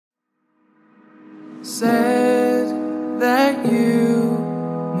Said that you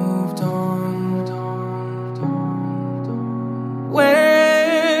moved on.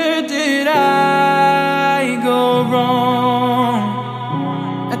 Where did I go wrong?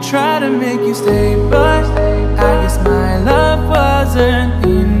 I tried to make you stay, but I guess my love wasn't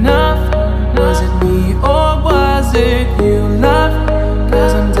enough. Was it me or was it you, love?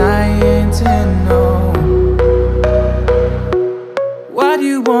 'Cause I'm dying to know. Why do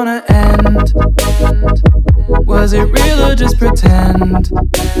you wanna end? Was it real or just pretend?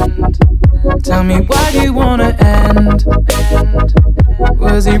 Tell me, why do you wanna end?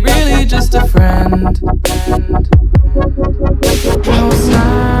 Was he really just a friend? No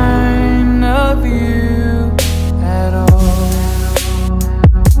sign of you at all.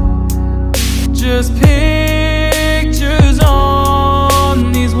 Just pictures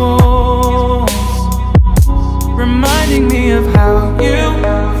on these walls, reminding me of how you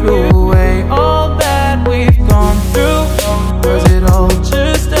threw away all that we've gone through. Was it all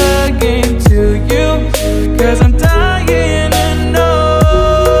just a game to you? 'Cause I'm dying to know.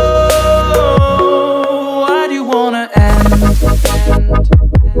 Why do you wanna end?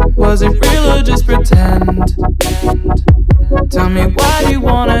 Was it real or just pretend? Tell me, why do you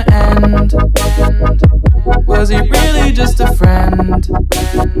wanna end? Was he really just a friend?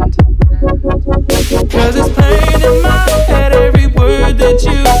 'Cause it's plain in my head, every word that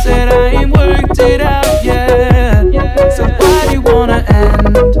you said, I ain't worked it out yet. So why do you wanna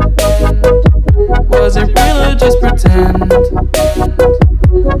end? Was it real or just pretend?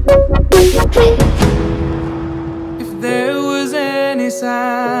 If there was any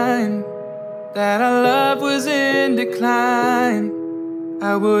sign that our love was in decline,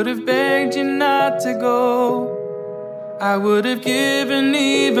 I would have begged you not to go. I would have given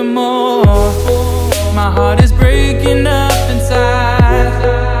even more. My heart is breaking up inside.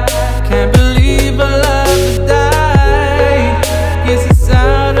 Can't believe our love has died. Guess it's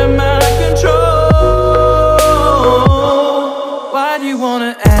out of my control. Why do you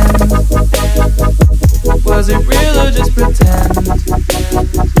wanna end? Was it real or just pretend?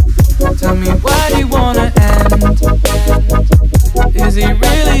 Tell me, why do you wanna end? Is he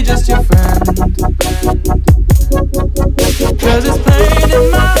really just your friend? 'Cause it's plain in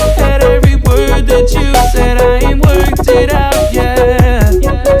my head, every word that you said, I ain't worked it out yet.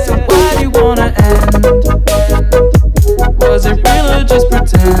 So why do you wanna end? Was it real or just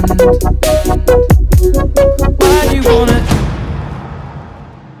pretend? Why do you wanna?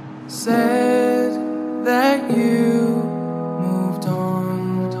 Said that you moved on.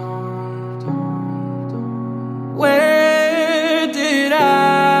 Where did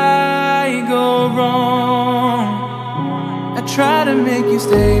I go wrong? I tried to make you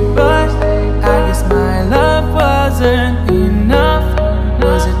stay, but I guess my love wasn't enough.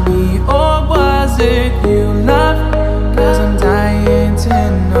 Was it me or was it you, love? 'Cause I'm dying to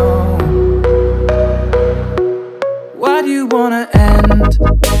know. Why do you wanna end?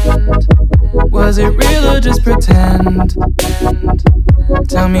 Was it real or just pretend?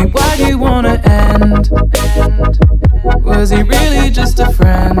 Tell me, why do you wanna end? Was he really just a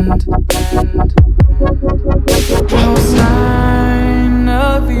friend? No sign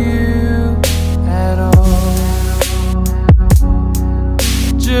of you at all.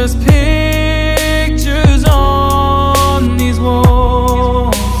 Just pictures on these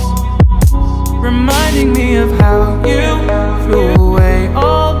walls, reminding me of how you threw away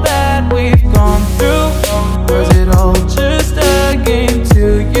all that we've gone through. Was it all just a game to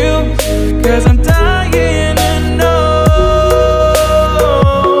you? 'Cause I'm dying to know.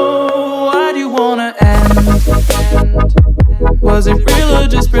 Why do you wanna end? Was it real or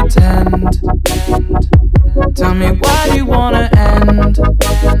just pretend? Tell me, why do you wanna end?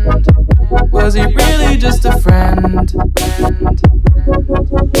 Was he really just a friend?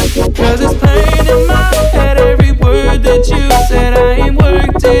 'Cause it's plain in my head, every word that you said, I ain't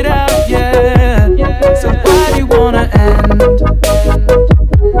worked it out yet. So why do you wanna end?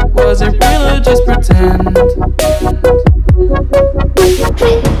 Was it real or just pretend?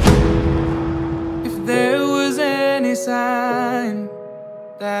 If there was any sign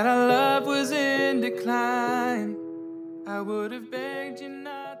that our love was in decline, I would have begged you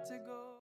not.